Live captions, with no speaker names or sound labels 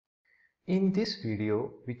In this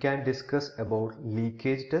video, we can discuss about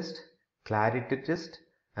leakage test, clarity test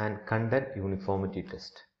and content uniformity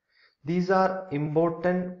test. These are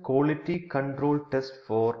important quality control tests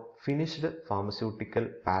for finished pharmaceutical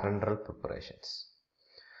parenteral preparations.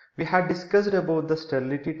 We had discussed about the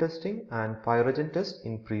sterility testing and pyrogen test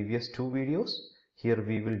in previous two videos. Here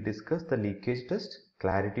we will discuss the leakage test,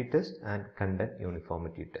 clarity test and content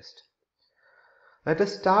uniformity test. Let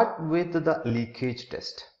us start with the leakage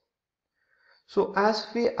test. So as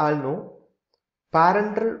we all know,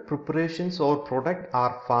 parenteral preparations or product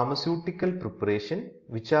are pharmaceutical preparation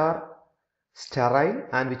which are sterile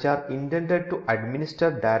and which are intended to administer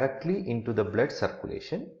directly into the blood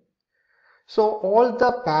circulation. So all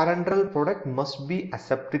the parenteral product must be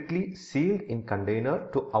aseptically sealed in container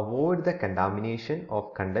to avoid the contamination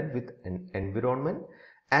of content with an environment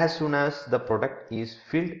as soon as the product is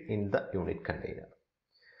filled in the unit container.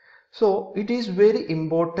 So it is very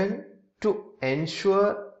important to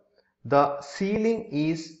ensure the sealing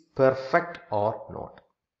is perfect or not.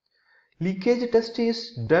 Leakage test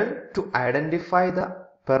is done to identify the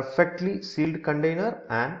perfectly sealed container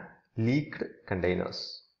and leaked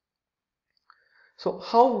containers. So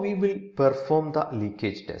how we will perform the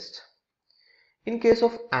leakage test? In case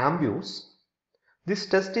of ampules, this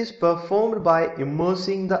test is performed by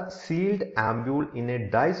immersing the sealed ampule in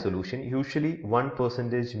a dye solution. Usually 1%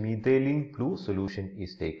 methylene blue solution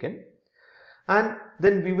is taken, and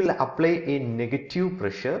then we will apply a negative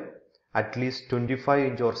pressure at least 25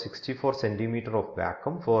 inch or 64 centimeter of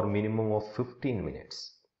vacuum for minimum of 15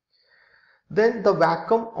 minutes. Then the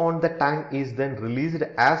vacuum on the tank is then released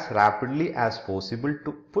as rapidly as possible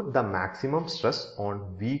to put the maximum stress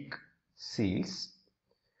on weak seals.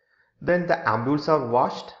 Then the ampules are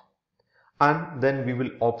washed and then we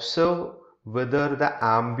will observe whether the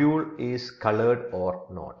ampule is colored or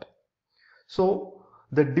not. So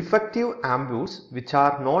the defective ampules which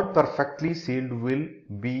are not perfectly sealed will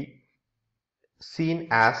be seen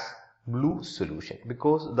as blue solution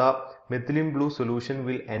because the methylene blue solution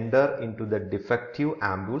will enter into the defective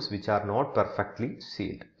ampules which are not perfectly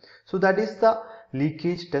sealed. So that is the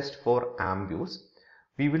leakage test for ampules.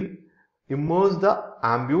 We will immerse the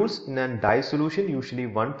ampules in a dye solution, usually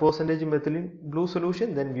 1% methylene blue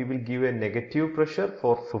solution. Then we will give a negative pressure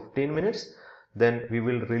for 15 minutes. Then we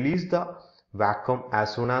will release the vacuum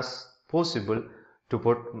as soon as possible to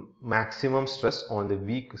put maximum stress on the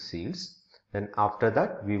weak seals. Then after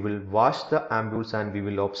that we will wash the ampules and we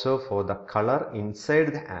will observe for the color inside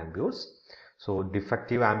the ampules. So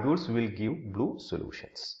defective ampules will give blue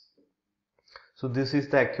solutions. So this is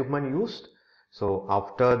the equipment used. So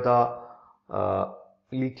after the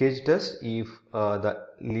leakage test, if the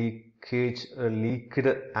leaked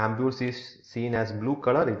ampules is seen as blue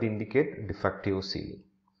color, it indicates defective sealing.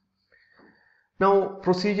 Now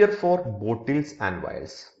procedure for bottles and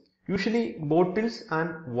vials. Usually bottles and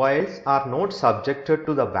vials are not subjected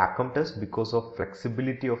to the vacuum test because of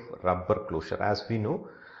flexibility of rubber closure. As we know,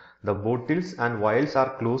 the bottles and vials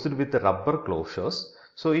are closed with rubber closures.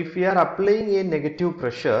 So if we are applying a negative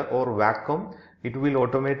pressure or vacuum, it will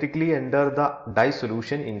automatically enter the dye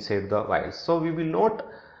solution inside the vials. So we will not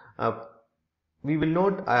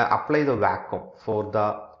apply the vacuum for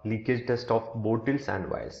the leakage test of bottles and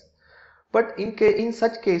vials. But in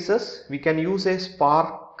such cases, we can use a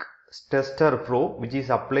spark tester probe which is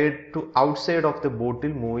applied to outside of the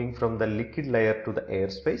bottle, moving from the liquid layer to the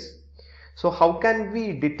airspace. So how can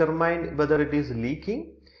we determine whether it is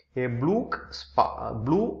leaking? A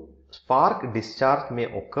blue spark discharge may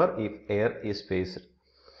occur if airspace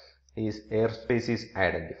is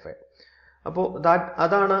identified. So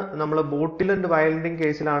അതാണ് നമ്മൾ ബോട്ടിൽ and വയലിൻ്റെ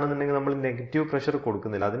കേസിലാണെന്നുണ്ടെങ്കിൽ നമ്മൾ negative pressure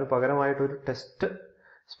കൊടുക്കുന്നില്ല, അതിന് പകരമായിട്ട് ഒരു test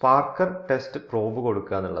സ്പാർക്കർ test probe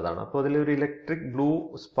കൊടുക്കുക എന്നുള്ളതാണ്. അപ്പോൾ അതിലൊരു ഇലക്ട്രിക് ബ്ലൂ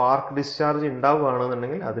സ്പാർക്ക് ഡിസ്ചാർജ്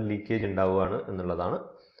ഉണ്ടാവുകയാണെന്നുണ്ടെങ്കിൽ അത് ലീക്കേജ് ഉണ്ടാവുകയാണ് എന്നുള്ളതാണ്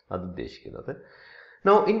അത് ഉദ്ദേശിക്കുന്നത്.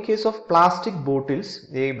 Now in case of plastic bottles,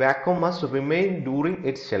 the vacuum must remain during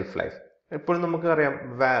its shelf life. എപ്പോഴും നമുക്കറിയാം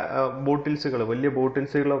ബോട്ടിൽസുകൾ, വലിയ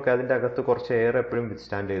ബോട്ടിൽസുകളൊക്കെ അതിൻ്റെ അകത്ത് കുറച്ച് എയർ എപ്പോഴും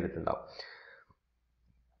വിത്ത്സ്റ്റാൻഡ് ചെയ്തിട്ടുണ്ടാവും.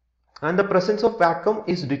 And the presence of vacuum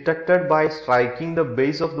is detected by striking the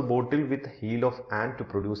base of the bottle with heel of hand to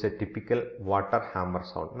produce a typical water hammer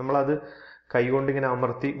sound. നമ്മളത് കൈകൊണ്ട് ഇങ്ങനെ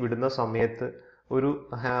അമർത്തി വിടുന്ന സമയത്ത് ഒരു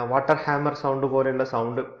വാട്ടർ ഹാമർ സൗണ്ട് പോലെയുള്ള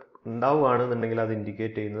സൗണ്ട് ഉണ്ടാവുകയാണെന്നുണ്ടെങ്കിൽ അത്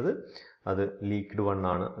ഇൻഡിക്കേറ്റ് ചെയ്യുന്നത് അത് ലീക്ക്ഡ് വൺ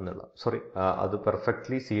ആണ് എന്നുള്ളത്. അത്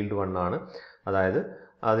പെർഫെക്റ്റ്ലി സീൽഡ് വൺ ആണ്, അതായത്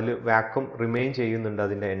അതിൽ വാക്വം റിമെയിൻ ചെയ്യുന്നുണ്ട്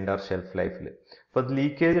അതിൻ്റെ എൻ്റർ ഷെൽഫ് ലൈഫിൽ. അപ്പോൾ അത്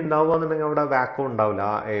ലീക്കേജ് ഉണ്ടാവുക എന്നുണ്ടെങ്കിൽ അവിടെ വാക്വം ഉണ്ടാവില്ല,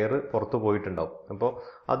 ആ എയർ പുറത്ത് പോയിട്ടുണ്ടാവും. അപ്പോൾ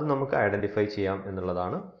അത് നമുക്ക് ഐഡൻറ്റിഫൈ ചെയ്യാം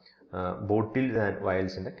എന്നുള്ളതാണ് bottles and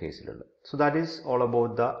വയൽസിൻ്റെ കേസിലുള്ളത്. So that is all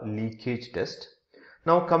about the leakage test.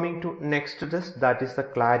 Now coming to next test, that is the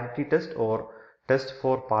clarity test or test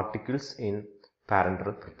for particles in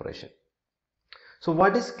parenteral preparation. So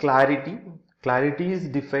what is clarity? Clarity is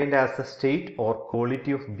defined as the state or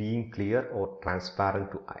quality of being clear or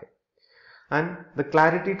transparent to eye. And the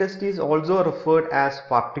clarity test is also referred as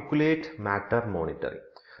particulate matter monitoring.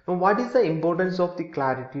 Now what is the importance of the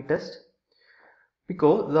clarity test?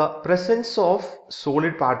 Because the presence of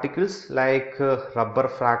solid particles like rubber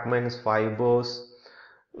fragments, fibers,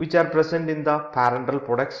 which are present in the parenteral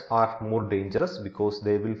products are more dangerous because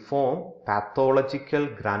they will form pathological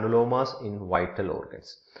granulomas in vital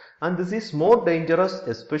organs. And this is more dangerous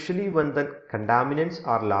especially when the contaminants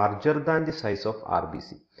are larger than the size of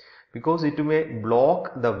RBC, because it may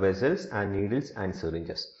block the vessels and needles and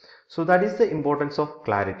syringes. So that is the importance of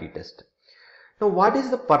clarity test. Now what is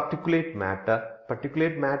the particulate matter?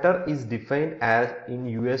 Particulate matter is defined as in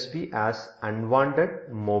USP as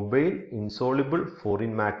unwanted, mobile, insoluble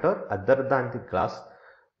foreign matter other than the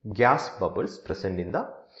gas bubbles present in the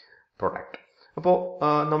product. അപ്പോൾ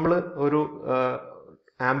നമ്മൾ ഒരു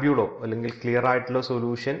ആംബ്യൂളോ അല്ലെങ്കിൽ clear ആയിട്ടുള്ള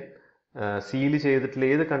solution seal ചെയ്തിട്ടുള്ള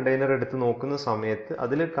ഏത് container എടുത്ത് നോക്കുന്ന സമയത്ത്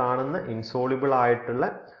അതിൽ കാണുന്ന ഇൻസോളിബിൾ ആയിട്ടുള്ള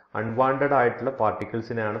അൺവാണ്ടഡ് ആയിട്ടുള്ള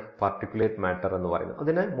പാർട്ടിക്കിൾസിനെയാണ് പാർട്ടിക്കുലേറ്റ് മാറ്റർ എന്ന് പറയുന്നത്.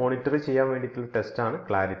 അതിനെ മോണിറ്റർ ചെയ്യാൻ വേണ്ടിയിട്ടുള്ള ടെസ്റ്റ് ആണ്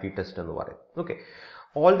ക്ലാരിറ്റി ടെസ്റ്റ് എന്ന് പറയുന്നത്. Okay,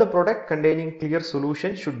 all the product containing clear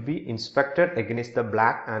solution should be inspected against the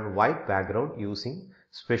black and white background using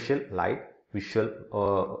special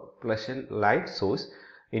light source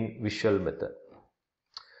in visual method.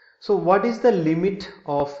 So what is the limit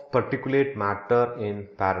of particulate matter in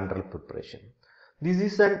parenteral preparation? This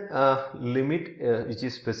is an limit which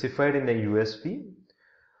is specified in the USP.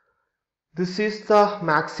 This is the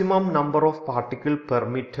maximum number of particles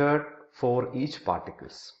permitted for each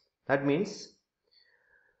particles. That means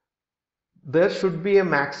there should be a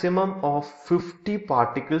maximum of 50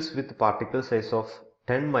 particles with particle size of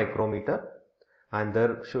 10 micrometer, and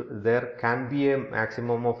there can be a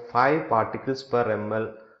maximum of 5 particles per ml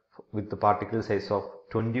with the particle size of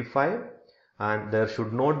 25, and there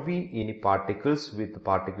should not be any particles with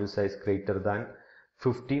particle size greater than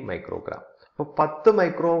 50 microgram. അപ്പോൾ 10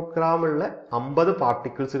 microgram ഉള്ള 50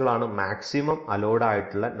 പാർട്ടിക്കിൾസുകളാണ് maximum allowed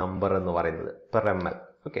ആയിട്ടുള്ള number എന്ന് പറയുന്നത് per M L.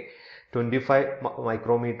 Okay, 25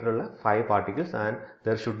 micrometer ഉള്ള 5 particles, and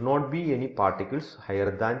there should not be any particles higher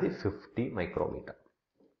than the 50 micrometer.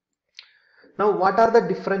 Now what are the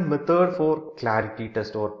different methods for clarity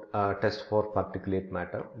test or test for particulate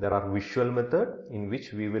matter? There are visual method in which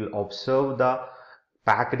we will observe the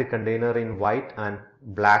packed container in white and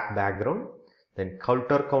black background. Then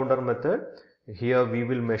counter method, here we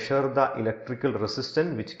will measure the electrical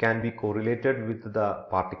resistance which can be correlated with the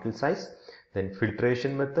particle size. Then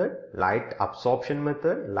filtration method, light absorption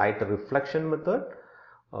method, light reflection method,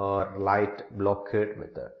 or light blockade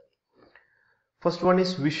method. First one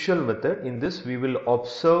is visual method. In this we will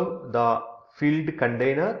observe the filled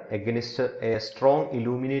container against a strong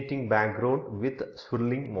illuminating background with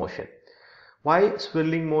swirling motion. Why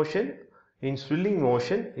swirling motion? In swirling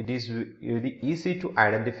motion it is very easy to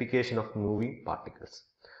identification of moving particles.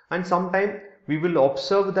 And sometimes we will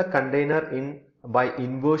observe the container by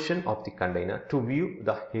inversion of the container to view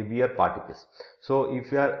the heavier particles. So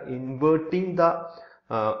if you are inverting the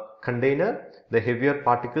container, the heavier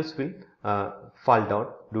particles will fall down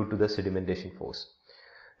due to the sedimentation force.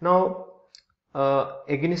 Now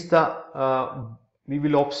against the we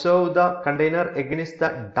will observe the container against the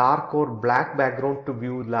dark or black background to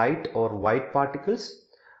view light or white particles,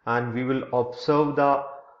 and we will observe the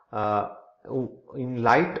in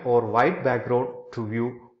light or white background to view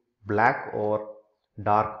black or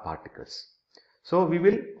dark particles. So we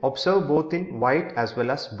will observe both in white as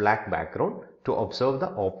well as black background to observe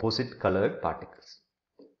the opposite colored particles.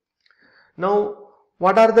 Now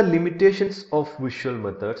what are the limitations of visual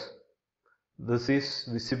methods? This is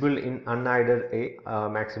visible in unaided a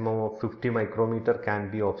maximum of 50 micrometer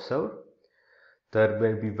can be observed. There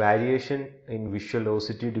will be variation in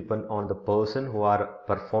visualosity depend on the person who are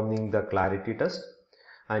performing the clarity test,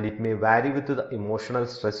 and it may vary with the emotional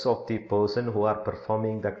stress of the person who are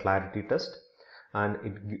performing the clarity test, and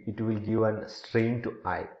it will give a strain to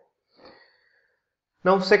eye.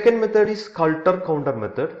 Now second method is counter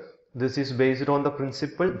method. This is based on the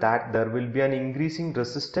principle that there will be an increasing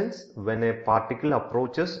resistance when a particle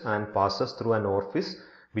approaches and passes through an orifice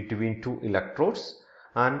between two electrodes,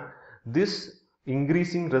 and this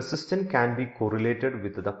increasing resistance can be correlated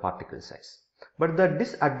with the particle size. But the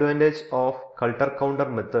disadvantage of counter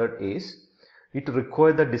method is it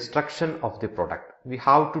requires the destruction of the product. We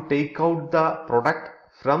have to take out the product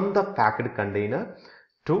from the packed container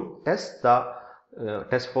to test the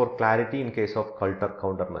test for clarity in case of culture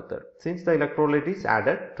counter method, since the electrolyte is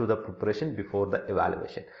added to the preparation before the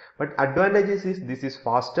evaluation. But advantages is this is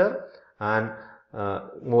faster and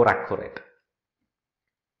more accurate.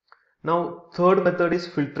 Now third method is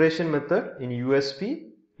filtration method in USP.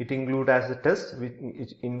 It includes as a test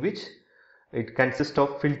in which it consists of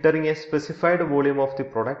filtering a specified volume of the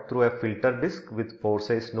product through a filter disc with pore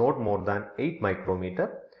size not more than 8 micrometer,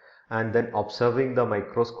 and then observing the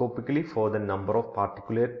microscopically for the number of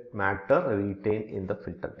particulate matter retained in the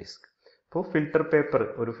filter disc. So filter paper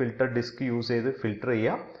or filter disc use ചെയ്ത് filter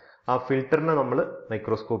ചെയ്യുക. ആ filterനെ നമ്മൾ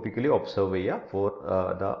microscopically observe ചെയ്യുക for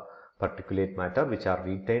the particulate matter which are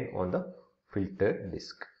retained on the filtered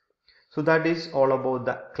disc. So that is all about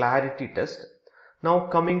the clarity test. Now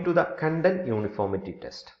coming to the content uniformity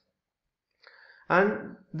test, and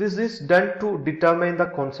this is done to determine the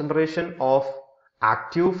concentration of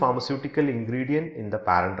active pharmaceutical ingredient in the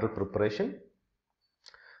parenteral preparation,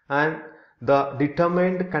 and the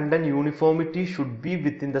determined content uniformity should be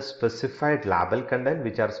within the specified label content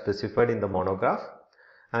which are specified in the monograph,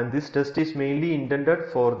 and this test is mainly intended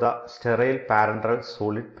for the sterile parenteral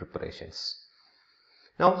solid preparations.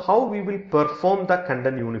 Now how we will perform the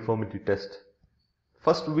content uniformity test?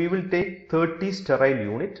 First we will take 30 sterile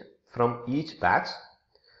unit from each batch,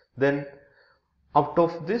 then out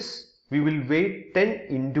of this we will weigh 10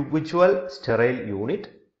 individual sterile unit,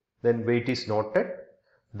 then weight is noted,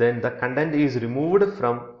 then the content is removed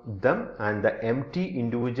from them and the empty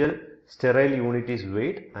individual sterile unit is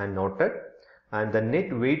weighed and noted, and the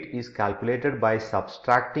net weight is calculated by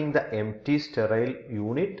subtracting the empty sterile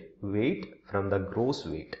unit weight from the gross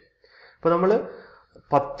weight. അപ്പോൾ നമ്മൾ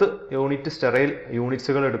 10 unit sterile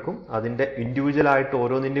യൂണിറ്റ്സുകൾ എടുക്കും, അതിൻ്റെ individual ആയിട്ട്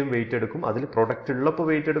ഓരോന്നിൻ്റെയും wait എടുക്കും, അതിൽ product ഉള്ളപ്പോൾ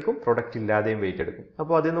wait എടുക്കും, പ്രൊഡക്റ്റ് ഇല്ലാതെയും വെയിറ്റ് എടുക്കും.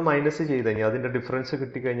 അപ്പോൾ അതിൽ നിന്ന് മൈനസ് ചെയ്ത് കഴിഞ്ഞാൽ അതിൻ്റെ ഡിഫറൻസ്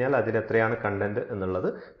കിട്ടിക്കഴിഞ്ഞാൽ അതിൽ എത്രയാണ് കണ്ടന്റ് എന്നുള്ളത്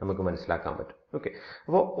നമുക്ക് മനസ്സിലാക്കാൻ പറ്റും. ഓക്കെ,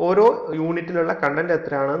 അപ്പോൾ ഓരോ യൂണിറ്റിലുള്ള കണ്ടന്റ്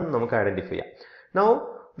എത്രയാണെന്ന് നമുക്ക് ഐഡന്റിഫൈ ചെയ്യാം. Now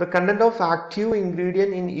the content of active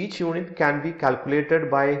ingredient in each unit can be calculated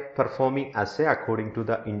by performing assay according to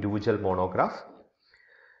the individual monograph.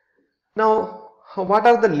 Now what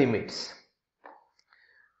are the limits?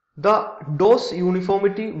 The dose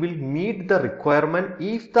uniformity will meet the requirement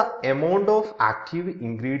if the amount of active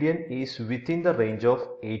ingredient is within the range of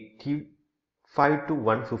 85 to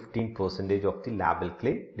 115% of the label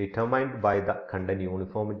claim determined by the content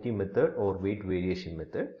uniformity method or weight variation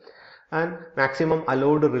method, and maximum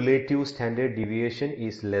allowed relative standard deviation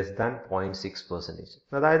is less than 0.6%.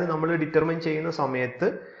 അതായത് നമ്മൾ determine ചെയ്യുന്ന സമയത്ത്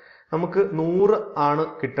നമുക്ക് 100 ആണ്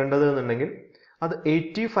കിട്ടേണ്ടത് എന്നുണ്ടെങ്കിൽ അത്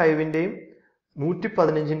 85ൻ്റെയും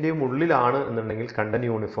 115ൻ്റെയും ഉള്ളിലാണ് എന്നുണ്ടെങ്കിൽ കണ്ടന്റ്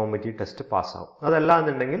യൂണിഫോമിറ്റി ടെസ്റ്റ് പാസ്സാവും. അതല്ല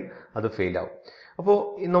എന്നുണ്ടെങ്കിൽ അത് ഫെയിൽ ആവും. അപ്പോൾ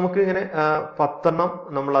നമുക്ക് ഇങ്ങനെ 10 എണ്ണം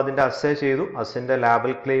നമ്മൾ അതിൻ്റെ അസേ ചെയ്തു, അസേൻ്റെ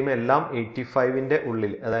ലാബൽ ക്ലെയിം എല്ലാം 85ൻ്റെ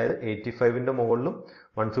ഉള്ളിൽ, അതായത് 85ൻ്റെ മുകളിലും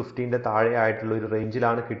 115ൻ്റെ താഴെ ആയിട്ടുള്ള ഒരു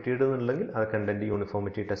റേഞ്ചിലാണ് കിട്ടിയതെന്നുണ്ടെങ്കിൽ അത് കണ്ടന്റ്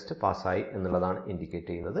യൂണിഫോമിറ്റി ടെസ്റ്റ് പാസ്സായി എന്നുള്ളതാണ് ഇൻഡിക്കേറ്റ്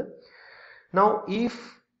ചെയ്യുന്നത്. Now if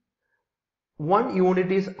one unit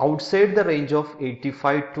is outside the range of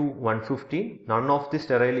 85 to 115, none of the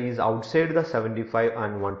sterile is outside the 75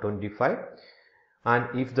 and 125, and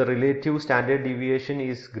if the relative standard deviation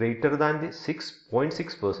is greater than the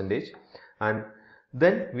 6.6%, and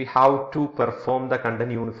then we have to perform the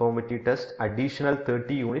content uniformity test additional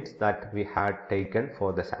 30 units that we had taken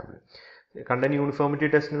for the sample. Content uniformity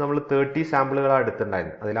ടെസ്റ്റിന് നമ്മൾ 30 സാമ്പിളുകളാണ്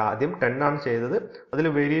എടുത്തിട്ടുണ്ടായിരുന്നു. അതിൽ ആദ്യം 10 ആണ് ചെയ്തത്. അതിൽ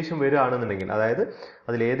variation വരികയാണെന്നുണ്ടെങ്കിൽ, അതായത്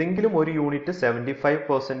അതിലേതെങ്കിലും ഒരു യൂണിറ്റ്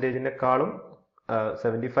 75%-നെക്കാളും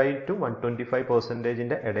 75 to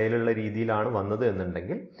 125%-ൻ്റെ ഇടയിലുള്ള രീതിയിലാണ് വന്നത്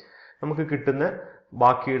എന്നുണ്ടെങ്കിൽ നമുക്ക് കിട്ടുന്ന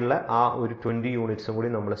ബാക്കിയുള്ള ആ ഒരു 20 യൂണിറ്റ്സും കൂടി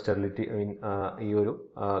നമ്മൾ സ്റ്റെറിലിറ്റി ഈ ഒരു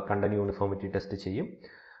കണ്ടന്റ് യൂണിഫോമിറ്റി ടെസ്റ്റ് ചെയ്യും.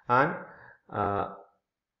 ആൻഡ്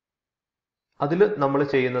അതിൽ നമ്മൾ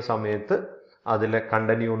ചെയ്യുന്ന സമയത്ത് അതിലെ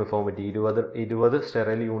കണ്ടന്റ് യൂണിഫോമിറ്റി 20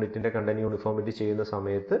 സ്റ്റെറൈൽ യൂണിറ്റിൻ്റെ കണ്ടന്റ് യൂണിഫോമിറ്റി ചെയ്യുന്ന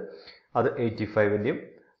സമയത്ത് അത് 85ൻ്റെയും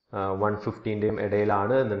 115ൻ്റെയും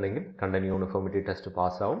ഇടയിലാണ് എന്നുണ്ടെങ്കിൽ content uniformity test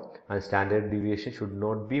പാസ്സാവും. And standard deviation should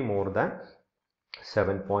not be more than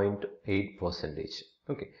 7.8%.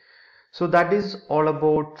 Okay, so that is all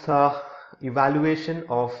about the evaluation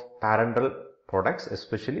of parenteral products,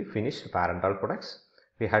 especially finished parenteral products.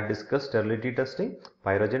 We had discussed sterility testing,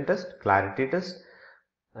 pyrogen test, clarity test,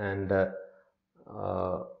 and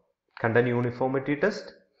content uniformity test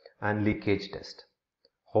and leakage test.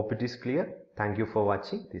 Hope it is clear. Thank you for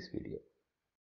watching this video.